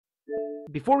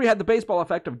Before we had the baseball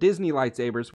effect of Disney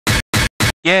lightsabers,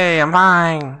 Yay, I'm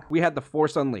mine! we had the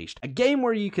Force Unleashed, a game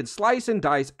where you could slice and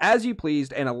dice as you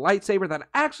pleased and a lightsaber that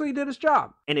actually did its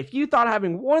job. And if you thought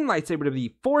having one lightsaber to be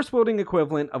the force-wielding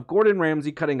equivalent of Gordon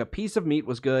Ramsay cutting a piece of meat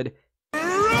was good,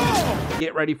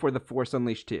 get ready for the Force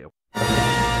Unleashed 2.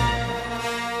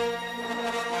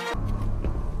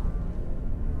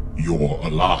 You're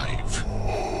alive.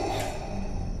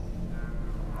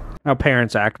 How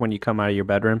parents act when you come out of your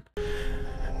bedroom.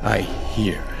 I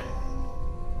hear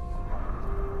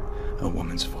a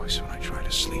woman's voice when I try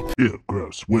to sleep. Ew,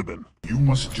 gross, women. You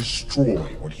must destroy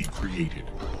what he created.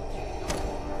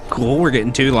 Cool, we're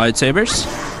getting 2 lightsabers.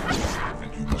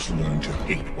 And you must learn to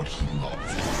hate what he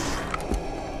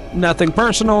loves. Nothing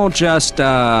personal, just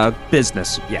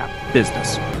business. Yeah,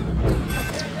 business.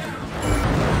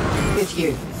 With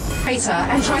you. Hater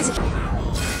and try to...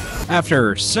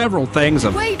 After several things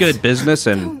of good business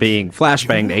and being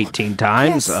flashbanged 18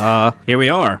 times, here we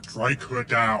are. Strike her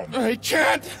down. I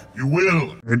can't! You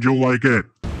will. And you'll like it.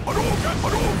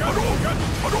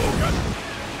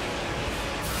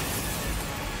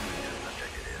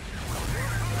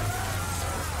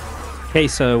 Okay,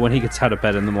 so when he gets out of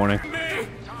bed in the morning.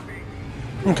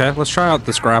 Okay, let's try out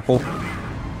this grapple.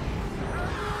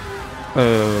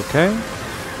 Okay.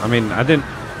 I mean, I didn't...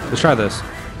 Let's try this.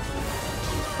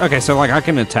 Okay, so, like, I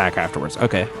can attack afterwards.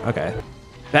 Okay, okay.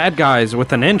 Bad guys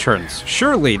with an entrance.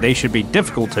 Surely they should be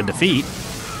difficult to defeat.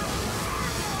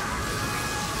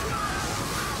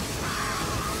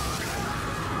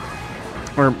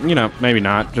 Or, you know, maybe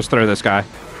not. Just throw this guy.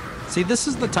 See, this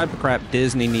is the type of crap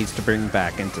Disney needs to bring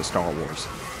back into Star Wars.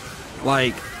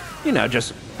 Like, you know,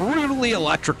 just brutally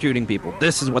electrocuting people.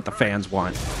 This is what the fans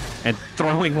want. And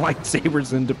throwing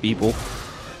lightsabers into people.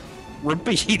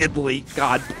 Repeatedly.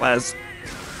 God bless.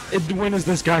 When is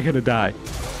this guy gonna die?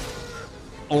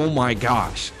 Oh my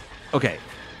gosh. Okay.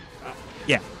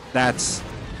 Yeah, that's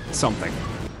something.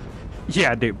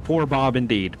 Yeah, dude. Poor Bob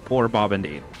indeed. Poor Bob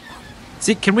indeed.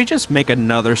 See, can we just make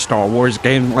another Star Wars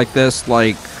game like this?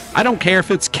 Like, I don't care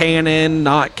if it's canon,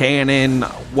 not canon,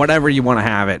 whatever you want to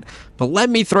have it. But let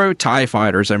me throw TIE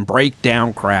fighters and break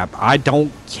down crap. I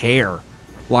don't care.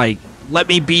 Like, let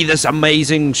me be this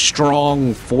amazing,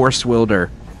 strong force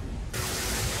wielder.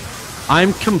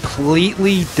 I'm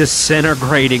completely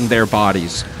disintegrating their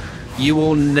bodies. You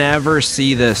will never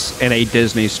see this in a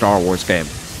Disney Star Wars game.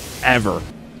 Ever.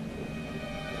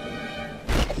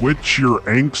 Quit your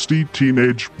angsty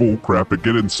teenage bullcrap and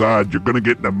get inside. You're gonna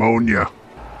get pneumonia.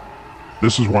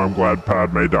 This is why I'm glad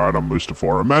Padme died on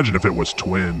Mustafar. Imagine if it was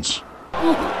twins.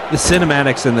 The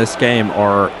cinematics in this game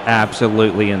are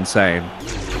absolutely insane.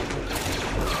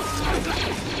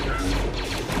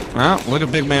 Well, look at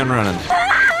Big Man running.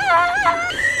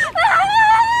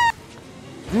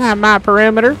 My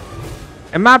perimeter.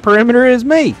 And my perimeter is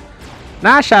me. And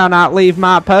I shall not leave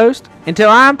my post until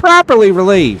I am properly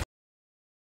relieved.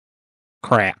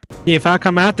 Crap. If I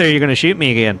come out there, you're going to shoot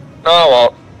me again. No, I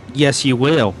won't. Yes, you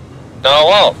will. No, I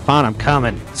won't. Fine, I'm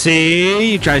coming.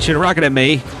 See? You try to shoot a rocket at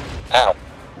me. Ow.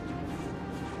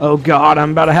 Oh God,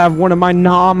 I'm about to have one of my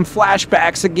Nom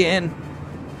flashbacks again.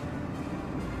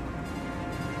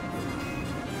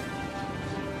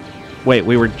 Wait,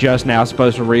 we were just now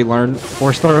supposed to relearn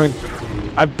force throwing?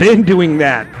 I've been doing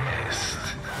that.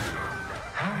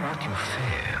 How might you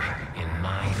fare in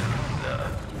my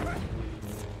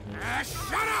arena?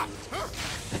 Shut up!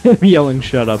 Him yelling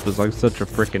shut up is like such a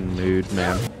freaking mood,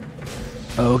 man.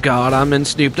 Oh God, I'm in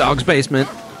Snoop Dogg's basement.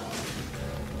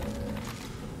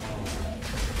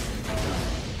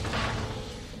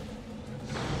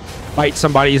 Fight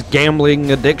somebody's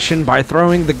gambling addiction by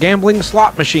throwing the gambling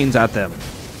slot machines at them.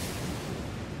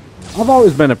 I've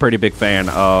always been a pretty big fan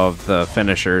of the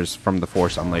finishers from The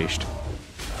Force Unleashed.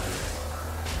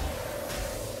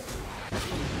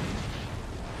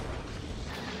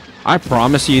 I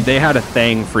promise you, they had a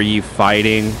thing for you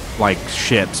fighting, like,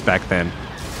 ships back then.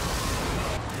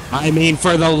 I mean,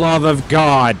 for the love of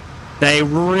God, they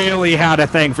really had a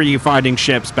thing for you fighting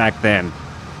ships back then.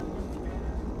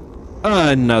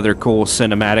 Another cool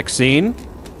cinematic scene.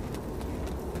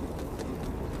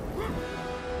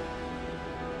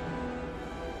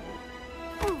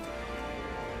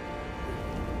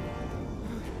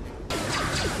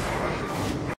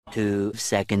 Two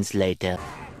seconds later.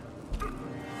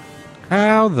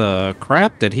 How the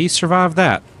crap did he survive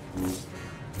that?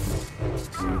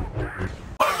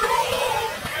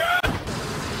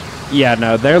 Yeah,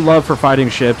 no, their love for fighting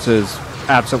ships is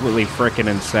absolutely freaking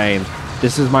insane.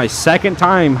 This is my second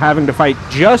time having to fight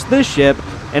just this ship,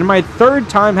 and my third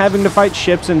time having to fight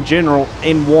ships in general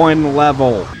in one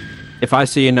level. If I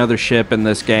see another ship in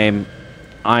this game,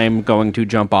 I'm going to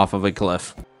jump off of a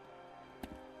cliff.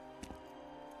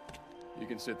 You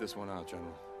can sit this one out,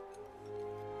 General.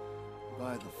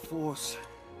 By the Force,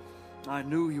 I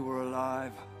knew you were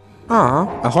alive.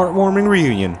 Aw, a heartwarming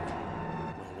reunion.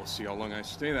 Well, we'll see how long I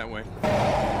stay that way.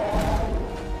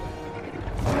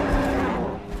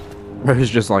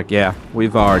 It's just like, yeah,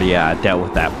 we've already dealt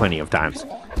with that plenty of times.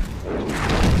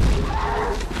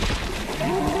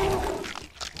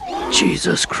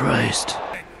 Jesus Christ.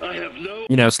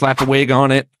 You know, slap a wig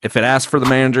on it. If it asks for the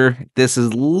manager, this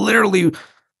is literally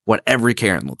what every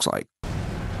Karen looks like.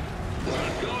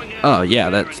 Oh, yeah,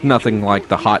 that's nothing like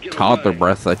the hot toddler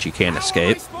breath that you can't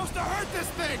escape.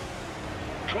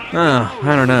 Oh,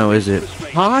 I don't know, is it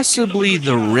possibly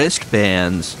the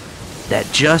wristbands that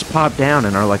just pop down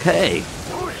and are like, hey,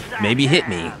 maybe hit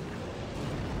me?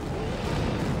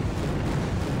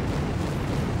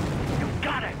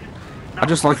 I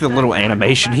just like the little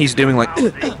animation he's doing, like,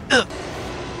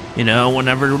 you know,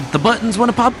 whenever the buttons want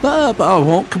to pop up, I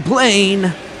won't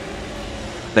complain.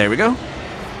 There we go.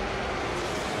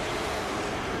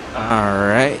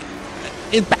 Alright.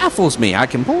 It baffles me. I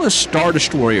can pull a Star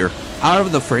Destroyer out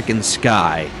of the freaking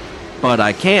sky, but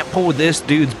I can't pull this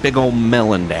dude's big old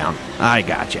melon down. I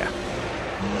gotcha.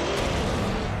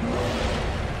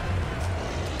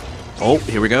 Oh,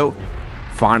 here we go.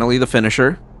 Finally the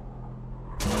finisher.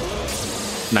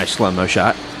 Nice slow-mo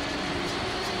shot.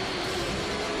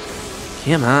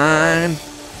 Come on.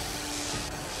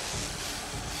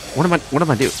 What am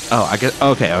I doing? Oh, I get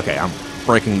okay, I'm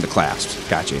breaking the clasps.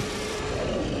 Got you.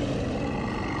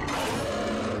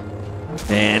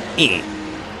 And in.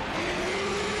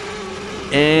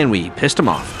 And we pissed him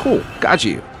off. Cool, got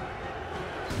you.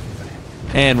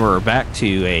 And we're back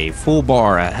to a full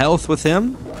bar of health with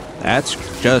him. That's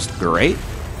just great.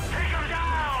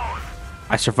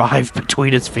 I survived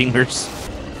between his fingers.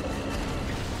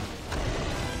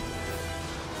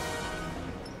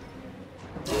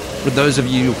 For those of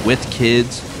you with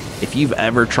kids, if you've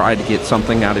ever tried to get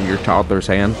something out of your toddler's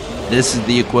hand, this is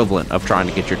the equivalent of trying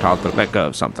to get your toddler to let go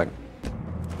of something.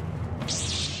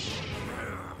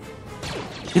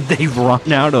 Did they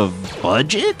run out of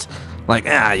budget? Like,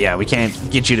 yeah, we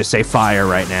can't get you to say fire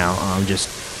right now. Just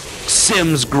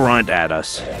Sims grunt at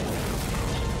us.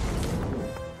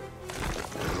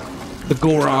 The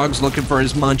Gorog's looking for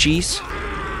his munchies.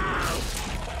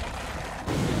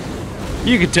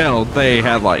 You could tell they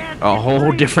had like a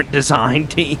whole different design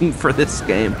team for this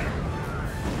game.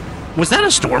 Was that a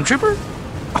stormtrooper?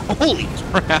 Holy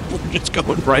crap, we're just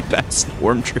going right past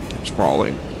stormtroopers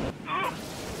falling.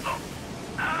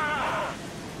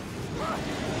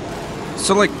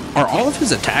 So like, are all of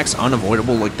his attacks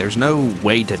unavoidable? Like there's no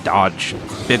way to dodge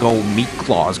big old meat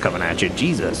claws coming at you.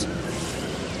 Jesus.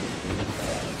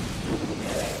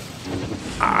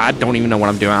 I don't even know what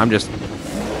I'm doing. I'm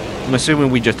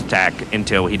assuming we just attack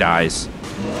until he dies.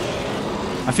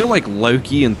 I feel like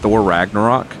Loki and Thor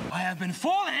Ragnarok. I have been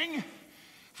falling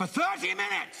for 30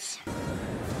 minutes.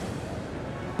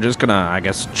 We're just gonna, I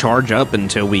guess, charge up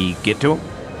until we get to him.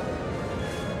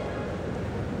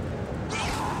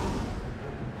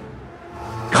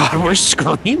 God, we're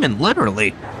screaming,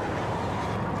 literally.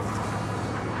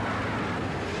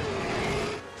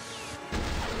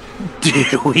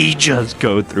 Did we just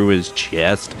go through his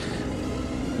chest?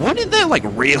 What did that, like,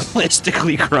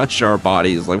 realistically crush our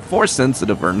bodies? Like, force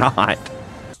sensitive or not?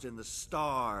 In the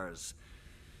stars,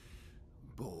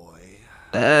 boy.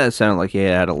 That sounded like he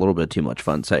had a little bit too much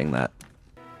fun saying that.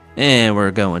 And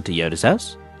we're going to Yoda's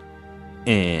house.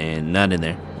 And not in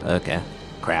there. Okay.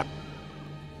 Crap.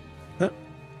 Huh.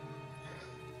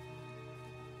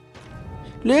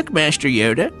 Look, Master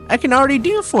Yoda. I can already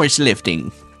do force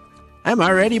lifting. I'm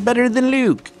already better than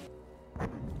Luke.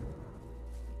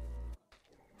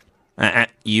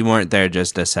 You weren't there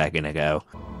just a second ago.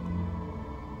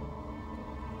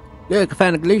 Look, I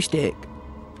found a glue stick.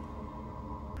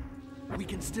 We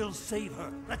can still save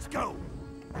her. Let's go.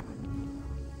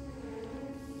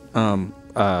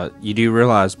 You do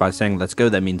realize by saying let's go,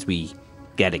 that means we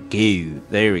gotta go.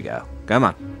 There we go. Come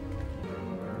on.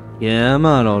 Come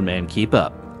on, old man, keep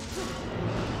up.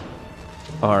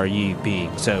 Are you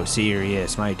being so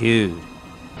serious, my dude?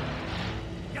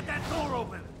 Get that door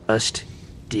open. Just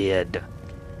did.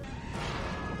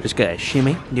 Just gotta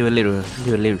shimmy, do a little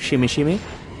shimmy,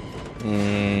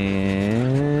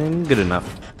 and good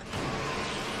enough.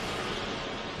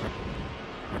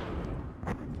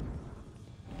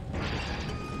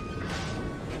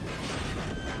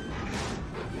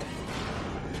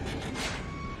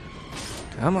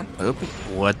 Come on, open.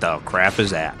 What the crap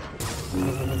is that?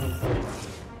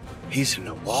 He's in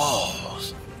the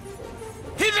walls.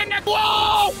 He's in the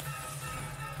wall!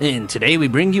 And today we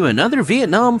bring you another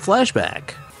Vietnam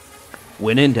flashback.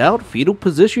 When in doubt, fetal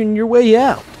position your way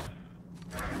out.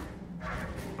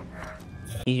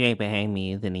 He's right behind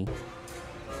me, isn't he?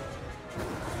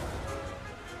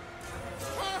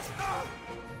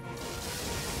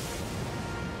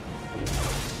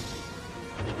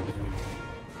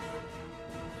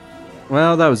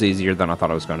 Well, that was easier than I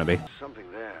thought it was going to be.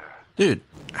 Something there. Dude,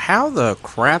 how the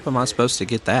crap am I supposed to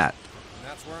get that?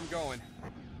 That's where I'm going.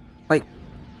 Like,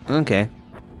 okay.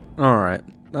 Alright,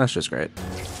 that's just great.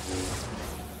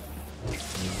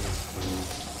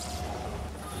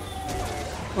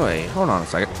 Wait, hold on a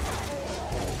second.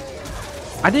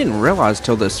 I didn't realize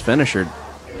till this finisher.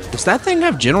 Does that thing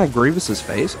have General Grievous's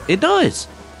face? It does!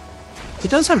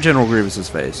 It does have General Grievous's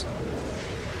face.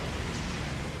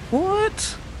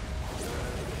 What?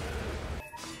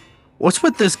 What's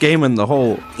with this game and the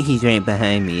whole he's right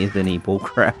behind me, isn't he,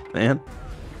 bullcrap, man?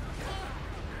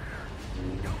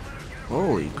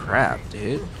 Holy crap,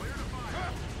 dude.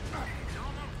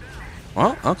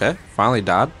 Well, okay. Finally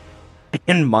died.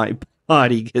 And my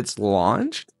body gets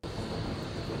launched?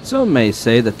 Some may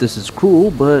say that this is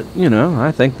cruel, but, you know,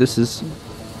 I think this is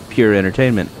pure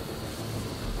entertainment.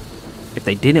 If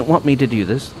they didn't want me to do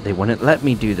this, they wouldn't let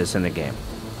me do this in the game.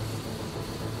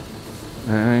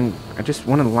 I just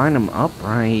want to line them up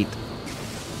right.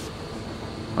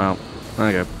 Well,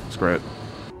 okay, screw it.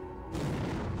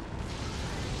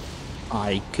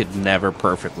 I could never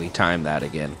perfectly time that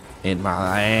again.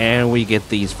 And we get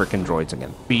these freaking droids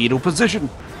again. Fetal position!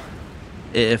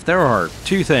 If there are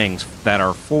two things that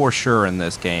are for sure in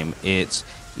this game, it's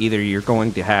either you're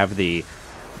going to have the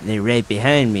 "they're right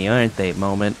behind me, aren't they"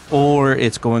 moment, or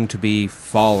it's going to be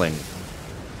falling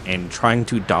and trying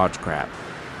to dodge crap,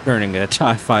 turning a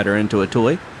TIE fighter into a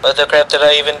toy. What the crap did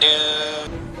I even do?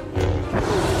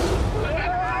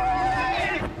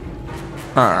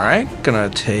 Alright, gonna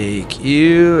take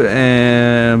you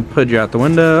and put you out the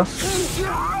window.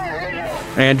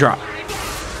 And drop.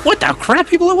 What the crap?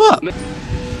 He blew up!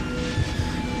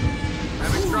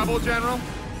 Having trouble, General?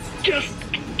 Just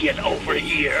get over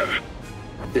here.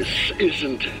 This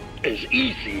isn't as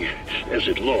easy as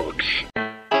it looks.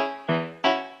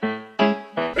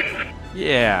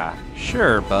 Yeah,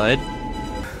 sure, bud.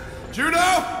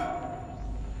 Juno!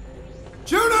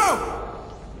 Juno!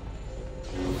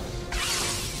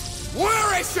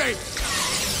 Where is she?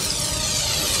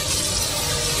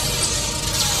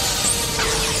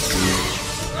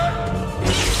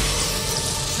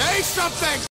 Say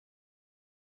something!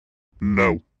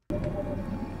 No.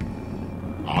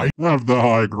 I have the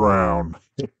high ground.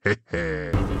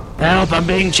 Help, I'm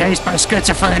being chased by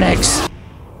schizophrenics!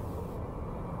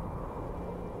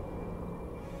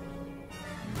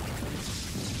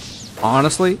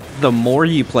 Honestly, the more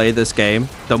you play this game,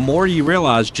 the more you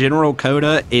realize General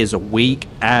Coda is weak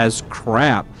as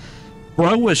crap.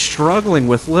 Bro was struggling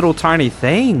with little tiny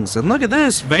things, and look at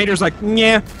this. Vader's like,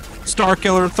 yeah.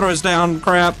 Starkiller throws down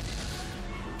crap.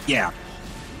 Yeah.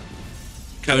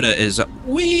 Coda is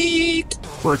weak.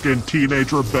 Frickin'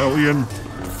 teenage rebellion.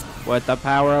 With the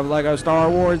power of Lego Star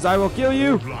Wars, I will kill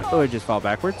you. Or just fall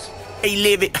backwards. Hey,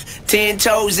 live it 10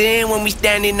 toes in when we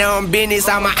standing on business.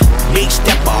 I'm a big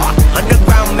stepper,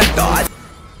 underground method.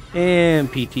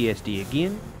 And PTSD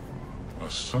again. A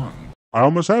son. I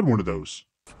almost had one of those.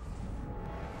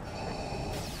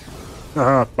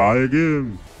 Haha, bye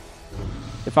again.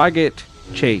 If I get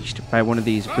chased by one of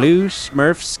these blue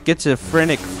Smurf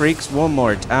schizophrenic freaks one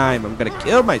more time, I'm gonna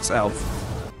kill myself.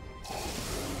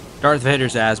 Darth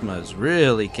Vader's asthma is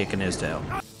really kicking his tail.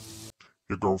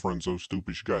 Your girlfriend's so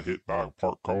stupid she got hit by a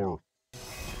parked car.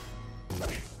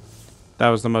 That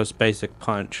was the most basic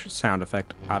punch sound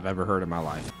effect I've ever heard in my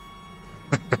life.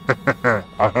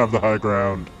 I have the high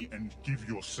ground. And give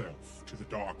yourself to the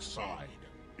dark side.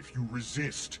 If you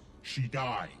resist, she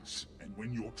dies. And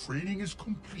when your training is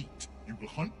complete, you will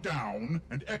hunt down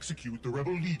and execute the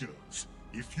rebel leaders.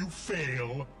 If you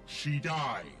fail, she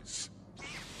dies.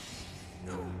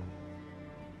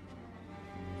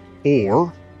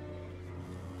 Or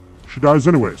she dies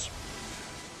anyways.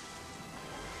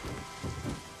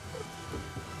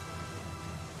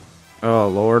 Oh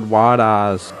Lord, wide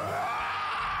eyes.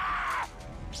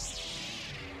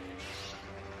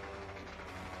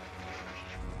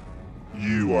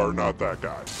 You are not that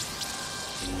guy.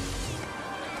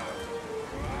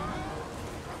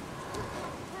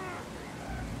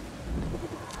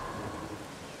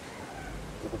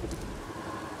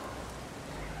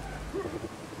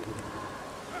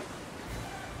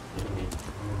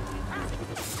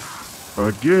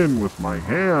 Again with my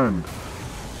hand.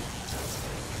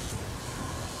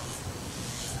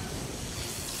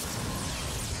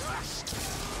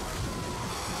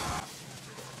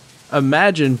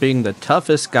 Imagine being the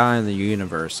toughest guy in the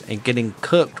universe and getting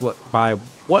cooked by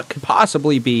what could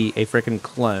possibly be a freaking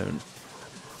clone.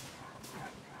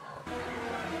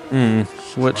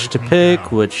 Which to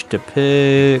pick, which to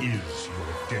pick.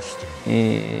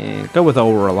 And go with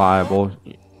old reliable.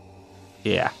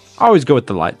 Yeah, always go with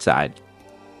the light side.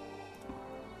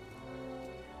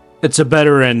 It's a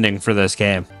better ending for this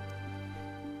game.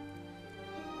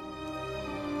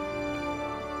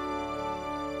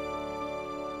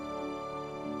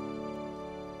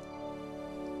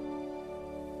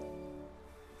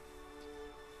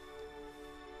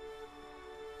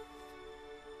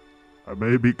 I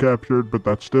may be captured, but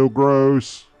that's still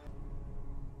gross.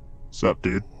 Sup,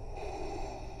 dude?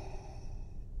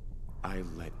 I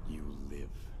let you live.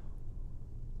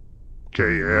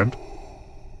 Okay, and?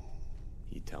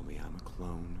 You tell me I'm a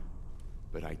clone,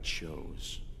 but I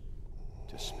chose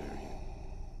to spare you.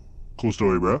 Cool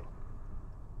story, bro.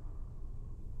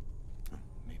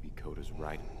 Maybe Coda's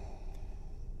right.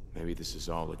 Maybe this is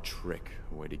all a trick,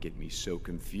 a way to get me so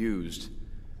confused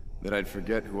that I'd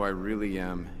forget who I really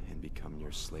am and become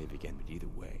your slave again. But either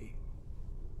way,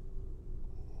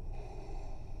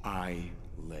 I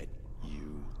let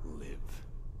you live.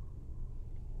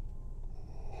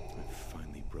 I've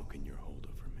finally broken your hold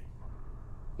over me.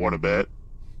 Wanna bet?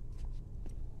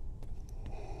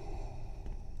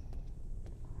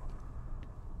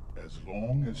 As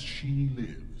long as she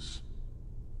lives,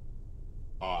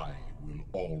 I will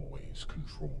always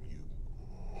control you.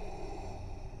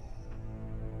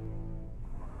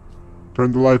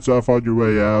 Turn the lights off on your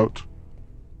way out.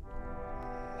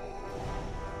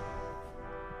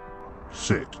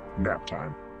 Sick. Nap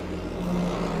time.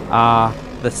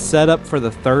 The setup for the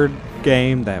third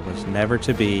game that was never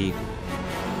to be.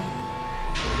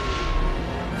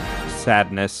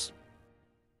 Sadness.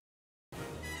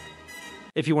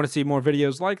 If you want to see more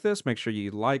videos like this, make sure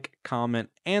you like, comment,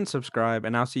 and subscribe,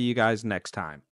 and I'll see you guys next time.